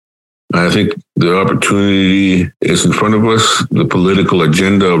I think the opportunity is in front of us. The political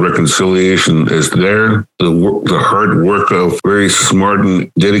agenda of reconciliation is there. The hard work of very smart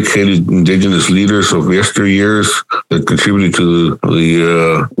and dedicated Indigenous leaders of yesteryears that contributed to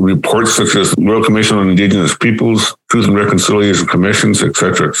the reports such as the Royal Commission on Indigenous Peoples, Truth and Reconciliation Commissions,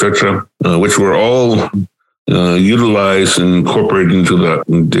 etc., which were all utilized and incorporated into the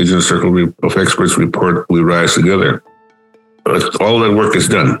Indigenous Circle of Experts report, We Rise Together. All that work is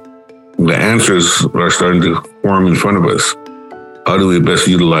done. The answers are starting to form in front of us. How do we best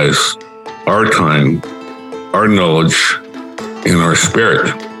utilize our time, our knowledge, and our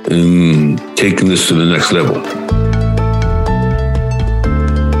spirit in taking this to the next level?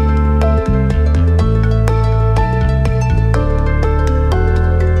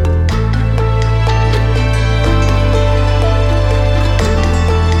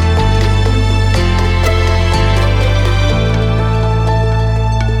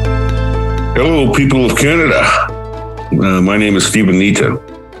 Hello, people of Canada. My name is Steven Nitah.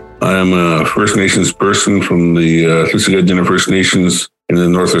 I am a First Nations person from the Tsuut'ina First Nations in the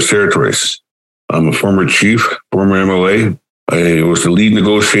Northwest Territories. I'm a former chief, former MLA. I was the lead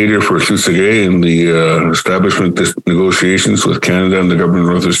negotiator for Tsuut'ina in the establishment negotiations with Canada and the government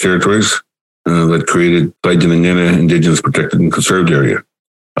of Northwest Territories that created Tsuut'ina Indigenous Protected and Conserved Area.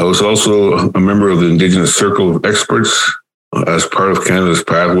 I was also a member of the Indigenous Circle of Experts as part of Canada's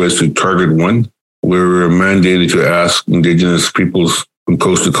Pathways to Target 1, where we were mandated to ask Indigenous peoples from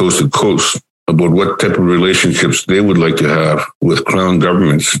coast to coast to coast about what type of relationships they would like to have with Crown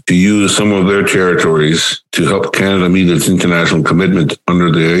governments to use some of their territories to help Canada meet its international commitment under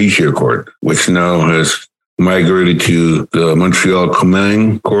the Aichi Accord, which now has migrated to the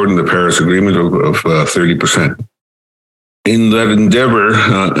Montreal-Command Accord and the Paris Agreement of 30%. In that endeavor,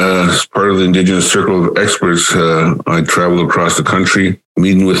 as part of the Indigenous Circle of Experts, I traveled across the country,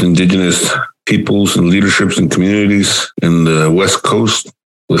 meeting with Indigenous peoples and leaderships and communities in the West Coast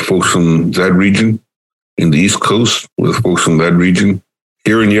with folks from that region, in the East Coast with folks from that region,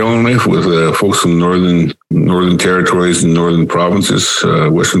 here in Yellowknife with folks from northern territories and northern provinces,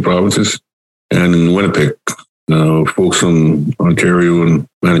 western provinces, and in Winnipeg, folks from Ontario and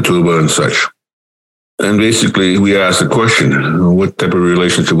Manitoba and such. And basically, we asked the question, what type of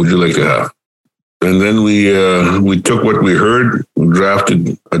relationship would you like to have? And then we took what we heard,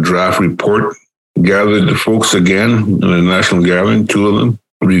 drafted a draft report, gathered the folks again in a national gathering, 2 of them,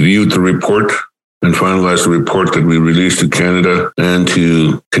 reviewed the report, and finalized the report that we released to Canada and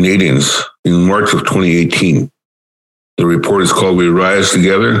to Canadians in March of 2018. The report is called We Rise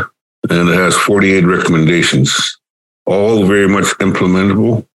Together, and it has 48 recommendations, all very much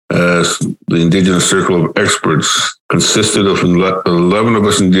implementable, as the Indigenous Circle of Experts consisted of 11 of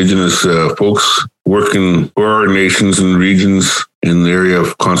us Indigenous folks working for our nations and regions in the area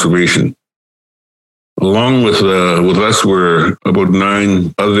of conservation. Along with us were about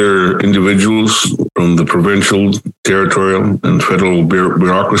 9 other individuals from the provincial, territorial, and federal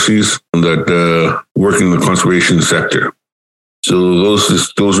bureaucracies that work in the conservation sector. So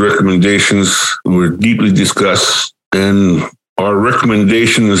those recommendations were deeply discussed and are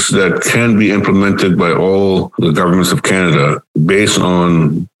recommendations that can be implemented by all the governments of Canada based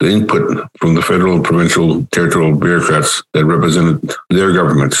on the input from the federal, provincial, territorial bureaucrats that represented their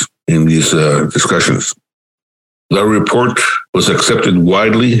governments in these discussions. The report was accepted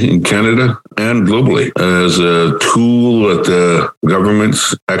widely in Canada and globally as a tool that the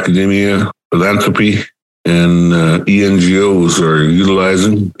governments, academia, philanthropy, and ENGOs are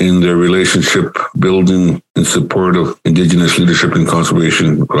utilizing in their relationship building in support of Indigenous leadership and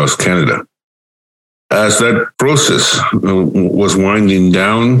conservation across Canada. As that process was winding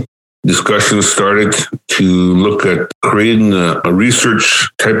down, discussions started to look at creating a research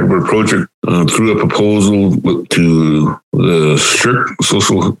type of a project through a proposal to the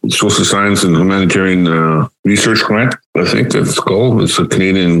SSHRC, Social Science and Humanitarian Research Grant, I think that's called. It's a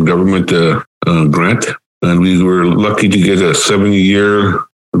Canadian government grant. And we were lucky to get a 7-year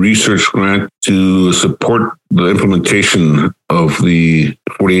research grant to support the implementation of the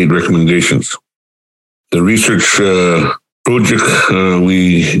 48 recommendations. The research project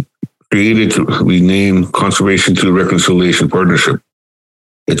we created, we named Conservation to Reconciliation Partnership.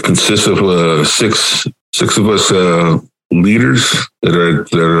 It consists of six of us leaders that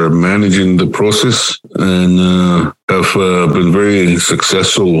are managing the process and have been very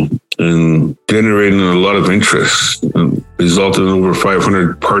successful in generating a lot of interest and resulted in over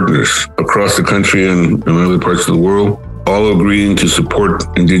 500 partners across the country and other parts of the world, all agreeing to support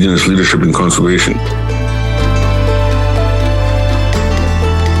Indigenous leadership and conservation.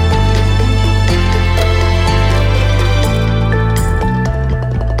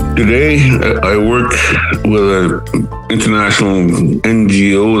 Today, I work with an international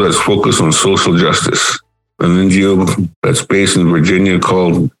NGO that's focused on social justice, an NGO that's based in Virginia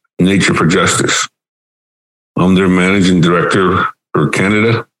called Nature for Justice. I'm their managing director for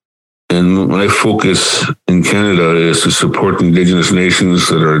Canada, and my focus in Canada is to support Indigenous nations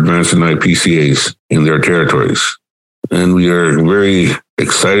that are advancing IPCAs in their territories. And we are very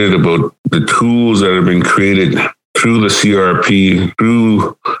excited about the tools that have been created through the CRP,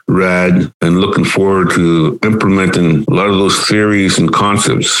 through RAD, and looking forward to implementing a lot of those theories and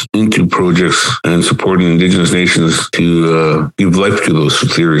concepts into projects and supporting Indigenous nations to give life to those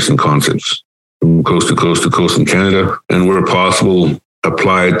theories and concepts from coast to coast to coast in Canada, and where possible,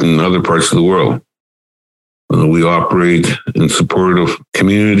 apply it in other parts of the world. We operate in support of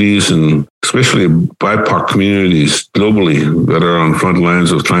communities, and especially BIPOC communities globally that are on front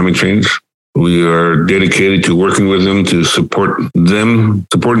lines of climate change. We are dedicated to working with them to supporting them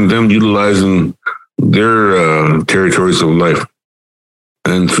utilizing their territories of life,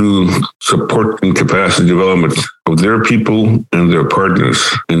 and through support and capacity development of their people and their partners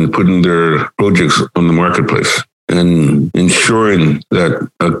in putting their projects on the marketplace, and ensuring that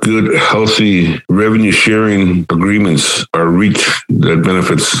a good, healthy revenue sharing agreements are reached that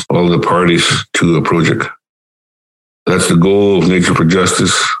benefits all the parties to a project. That's the goal of Nature for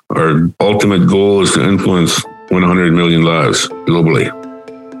Justice. Our ultimate goal is to influence 100 million lives globally.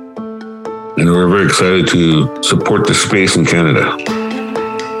 And we're very excited to support the space in Canada.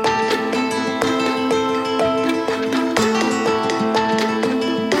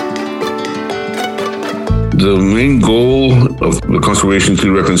 The main goal of the Conservation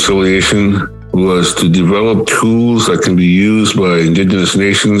through Reconciliation was to develop tools that can be used by Indigenous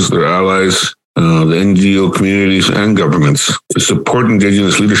nations, their allies, the NGO communities, and governments to support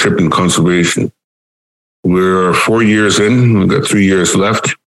Indigenous leadership in conservation. We're 4 years in, we've got 3 years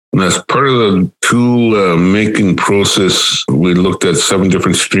left. And as part of the tool making process, we looked at 7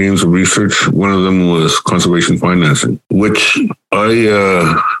 different streams of research. One of them was conservation financing, which I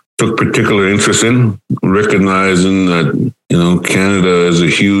took particular interest in, recognizing that, Canada is a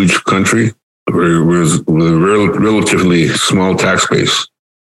huge country with a relatively small tax base.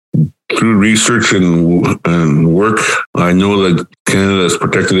 Through research and work, I know that Canada's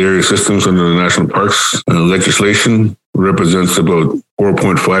protected area systems under the national parks legislation represents about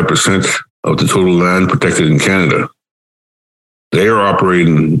 4.5% of the total land protected in Canada. They are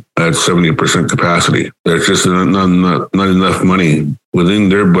operating at 70% capacity. There's just not enough money within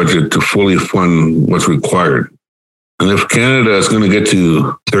their budget to fully fund what's required. And if Canada is going to get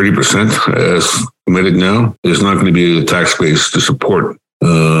to 30% as committed now, there's not going to be a tax base to support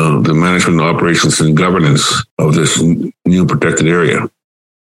the management, operations, and governance of this new protected area.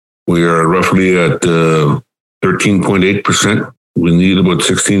 We are roughly at 13.8%. We need about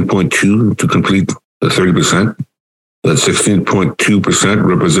 16.2% to complete the 30%. That 16.2%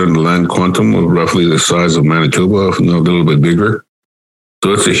 represent land quantum of roughly the size of Manitoba, if not a little bit bigger.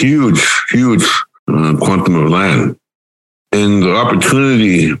 So it's a huge quantum of land. And the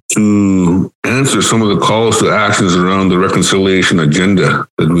opportunity to answer some of the calls to actions around the reconciliation agenda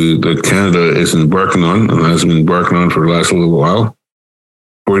that Canada is embarking on and has been embarking on for the last little while,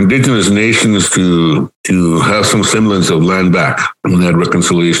 for Indigenous nations to have some semblance of land back on that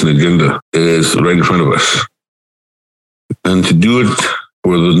reconciliation agenda is right in front of us. And to do it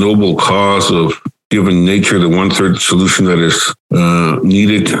for the noble cause of giving nature the 1/3 solution that is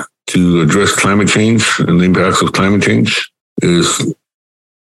needed to address climate change and the impacts of climate change is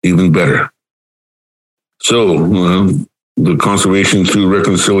even better. So the Conservation through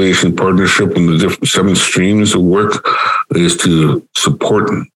Reconciliation Partnership and the different 7 streams of work is to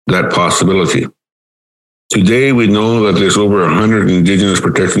support that possibility. Today, we know that there's over 100 Indigenous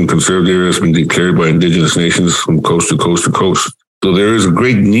protected and conserved areas been declared by Indigenous nations from coast to coast to coast. So there is a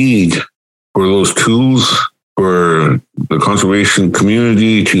great need for those tools for the conservation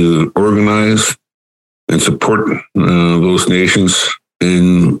community to organize and support those nations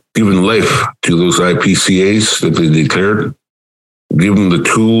in giving life to those IPCAs that they declared, give them the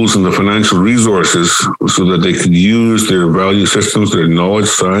tools and the financial resources so that they could use their value systems, their knowledge,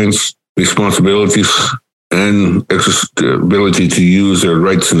 science, responsibilities, and ability to use their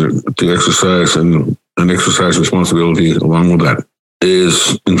rights to exercise and exercise responsibility along with that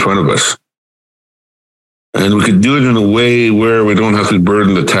is in front of us. And we could do it in a way where we don't have to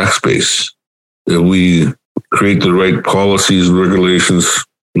burden the tax base. That we create the right policies, regulations,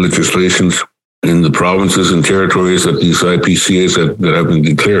 legislations in the provinces and territories that these IPCAs that have been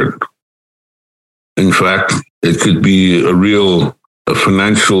declared. In fact, it could be a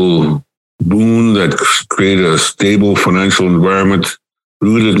financial boon that create a stable financial environment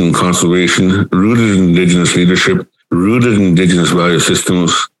rooted in conservation, rooted in Indigenous leadership, rooted in Indigenous value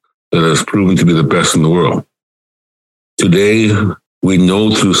systems that has proven to be the best in the world. Today, we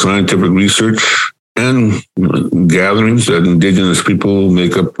know through scientific research and gatherings that Indigenous people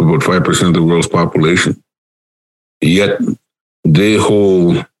make up about 5% of the world's population. Yet, they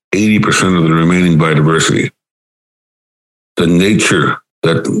hold 80% of the remaining biodiversity. The nature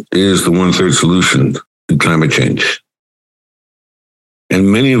that is the 1/3 solution to climate change.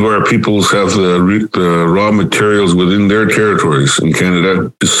 And many of our peoples have the raw materials within their territories in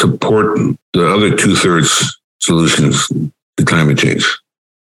Canada to support the other 2/3 solutions to climate change.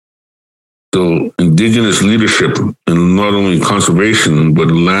 So Indigenous leadership in not only conservation,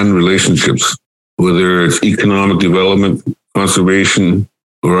 but land relationships, whether it's economic development, conservation,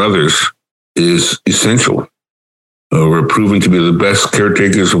 or others, is essential. We're proven to be the best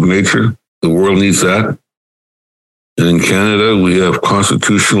caretakers of nature. The world needs that. And in Canada, we have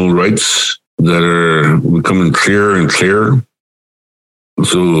constitutional rights that are becoming clearer and clearer.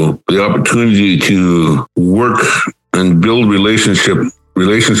 So the opportunity to work and build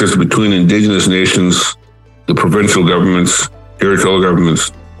relationships between Indigenous nations, the provincial governments, territorial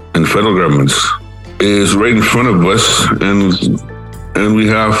governments, and federal governments is right in front of us. And we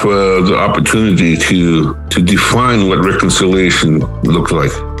have the opportunity to define what reconciliation looks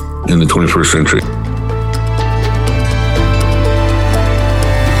like in the 21st century.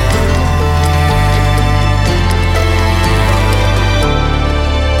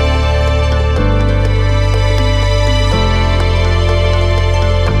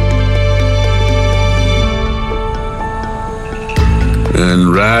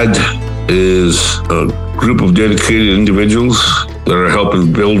 And RAD is a group of dedicated individuals that are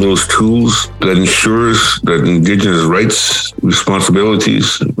helping build those tools that ensures that Indigenous rights,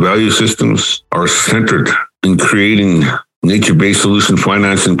 responsibilities, value systems are centered in creating nature-based solution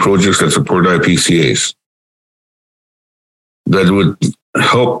financing projects that support IPCAs. That would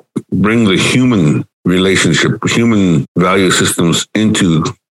help bring the human relationship, human value systems into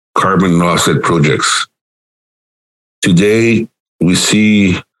carbon offset projects. Today, we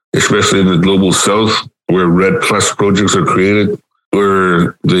see, especially in the global south, where RED Plus projects are created,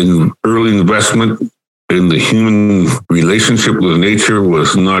 where the early investment in the human relationship with nature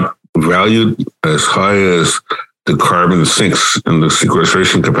was not valued as high as the carbon sinks and the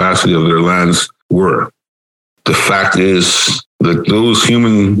sequestration capacity of their lands were. The fact is that those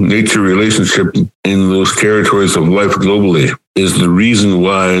human-nature relationship in those territories of life globally is the reason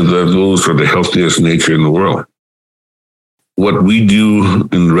why those are the healthiest nature in the world. What we do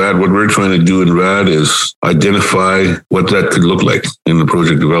in RAD, what we're trying to do in RAD is identify what that could look like in the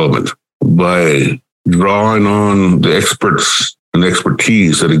project development by drawing on the experts and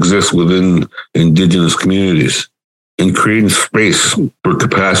expertise that exists within Indigenous communities and creating space for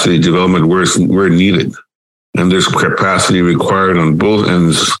capacity development where needed. And there's capacity required on both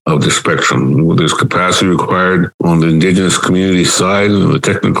ends of the spectrum. There's capacity required on the Indigenous community side and the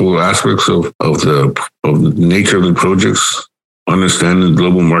technical aspects of the nature of the projects, understanding the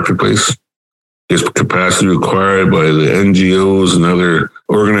global marketplace. There's capacity required by the NGOs and other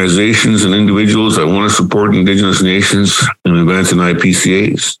organizations and individuals that want to support Indigenous nations in advancing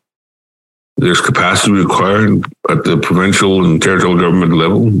IPCAs. There's capacity required at the provincial and territorial government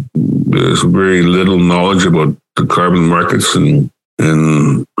level. There's very little knowledge about the carbon markets and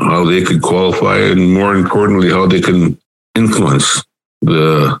how they could qualify, and more importantly, how they can influence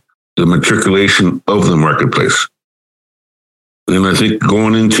the matriculation of the marketplace. And I think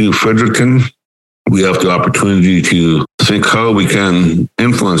going into Fredericton, we have the opportunity to think how we can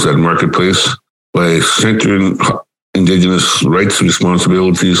influence that marketplace by centering Indigenous rights,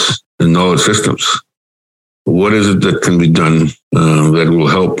 responsibilities, and knowledge systems. What is it that can be done that will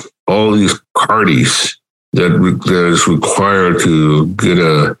help all these parties that is required to get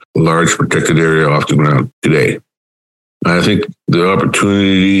a large protected area off the ground today? I think the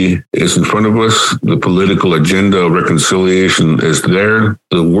opportunity is in front of us. The political agenda of reconciliation is there.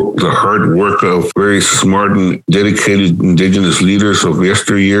 The hard work of very smart and dedicated Indigenous leaders of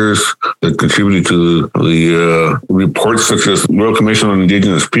yesteryears that contributed to the reports such as the Royal Commission on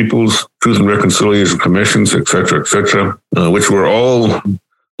Indigenous Peoples, Truth and Reconciliation Commissions, et cetera, which were all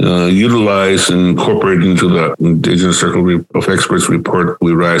utilized and incorporated into the Indigenous Circle of Experts report,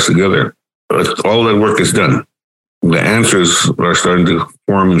 We Rise Together. All that work is done. The answers are starting to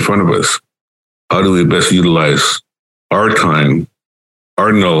form in front of us. How do we best utilize our time,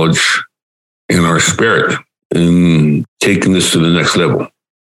 our knowledge, and our spirit in taking this to the next level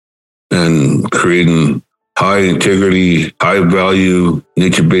and creating high integrity, high value,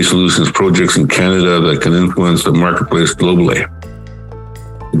 nature-based solutions projects in Canada that can influence the marketplace globally?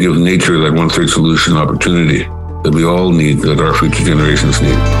 give nature that one-third solution opportunity that we all need, that our future generations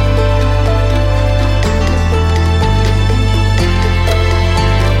need.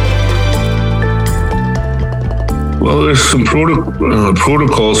 Well, there's some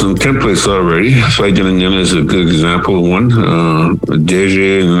protocols and templates already. Steven Nitah is a good example of one.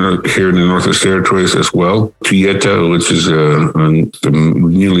 DG here in the Northwest Territories as well. Tuyeta, which is the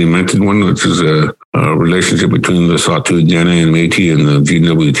newly minted one, which is a relationship between the Saulteaux, Dene, and Métis and the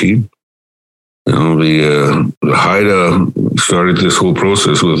GWT. You know, the Haida started this whole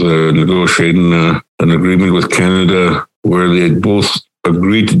process with negotiating an agreement with Canada where they had both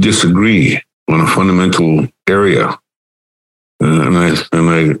agreed to disagree on a fundamental area. And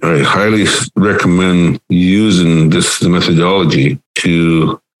I highly recommend using this methodology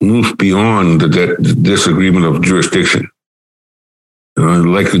to move beyond the disagreement of jurisdiction.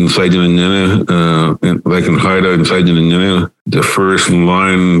 Like in Steven Nitah, like in Haida and Steven Nitah, the first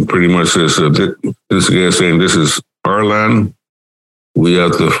line pretty much says this guy saying this is our land. We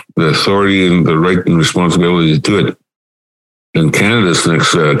have the authority and the right and responsibility to do it. And Canada's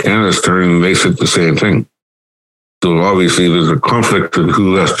turn, they said the same thing. So obviously there's a conflict of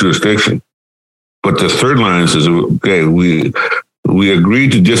who has jurisdiction. But the third line says, okay, we agree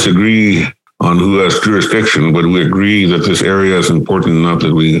to disagree on who has jurisdiction, but we agree that this area is important enough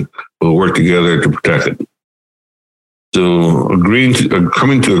that we will work together to protect it. So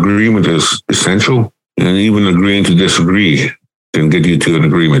coming to agreement is essential, and even agreeing to disagree can get you to an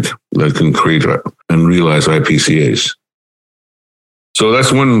agreement that can create and realize IPCAs. So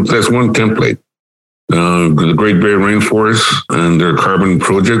that's one template. The Great Barrier Rainforest and their carbon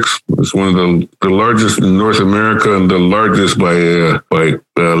projects is one of the largest in North America and the largest by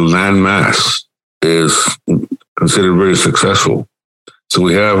land mass, is considered very successful. So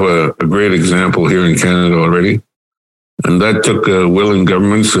we have a great example here in Canada already. And that took willing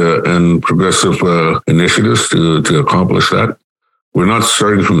governments and progressive initiatives to accomplish that. We're not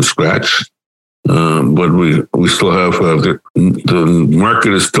starting from scratch. But we still have the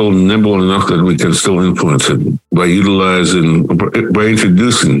market is still nimble enough that we can still influence it by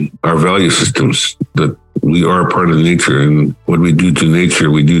introducing our value systems, that we are part of nature, and what we do to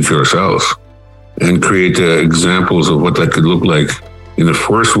nature, we do to ourselves, and create examples of what that could look like in a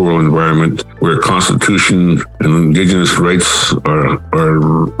first world environment where Constitution and Indigenous rights are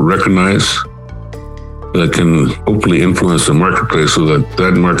recognized, that can hopefully influence the marketplace so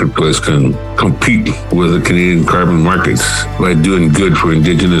that marketplace can compete with the Canadian carbon markets by doing good for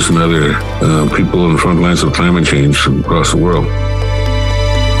Indigenous and other people on the front lines of climate change across the world.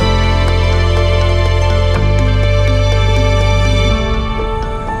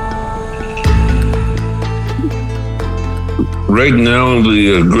 Right now,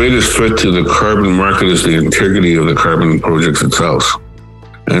 the greatest threat to the carbon market is the integrity of the carbon projects itself.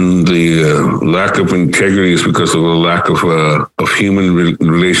 And the lack of integrity is because of a lack of human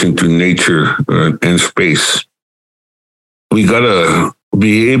relation to nature and space. We got to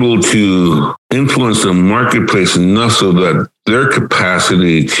be able to influence the marketplace enough so that their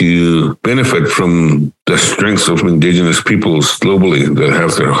capacity to benefit from the strengths of Indigenous peoples globally that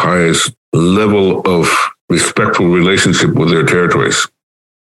have their highest level of respectful relationship with their territories.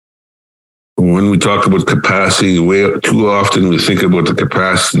 When we talk about capacity, too often we think about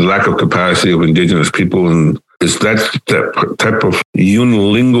the lack of capacity of Indigenous people, and it's that type of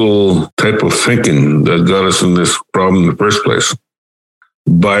unilingual type of thinking that got us in this problem in the first place.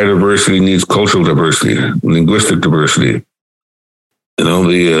 Biodiversity needs cultural diversity, linguistic diversity. You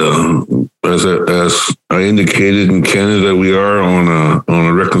know, as I indicated, in Canada, we are on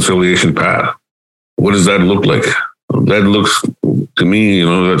a reconciliation path. What does that look like? That looks to me, you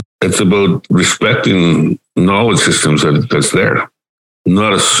know, that it's about respecting knowledge systems that's there,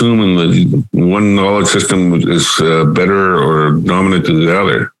 not assuming that one knowledge system is better or dominant to the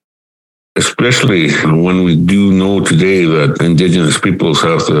other. Especially when we do know today that Indigenous peoples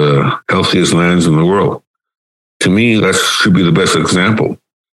have the healthiest lands in the world. To me, that should be the best example.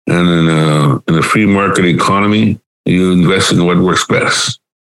 And in a free market economy, you invest in what works best.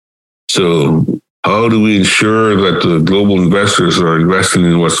 So how do we ensure that the global investors are investing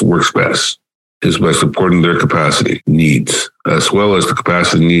in what works best? Is by supporting their capacity needs, as well as the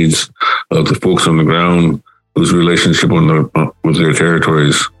capacity needs of the folks on the ground whose relationship with their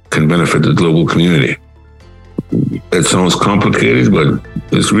territories can benefit the global community. It sounds complicated, but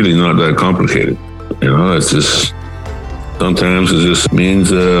it's really not that complicated. You know, it's just, sometimes it just means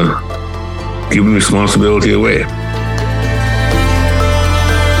giving responsibility away.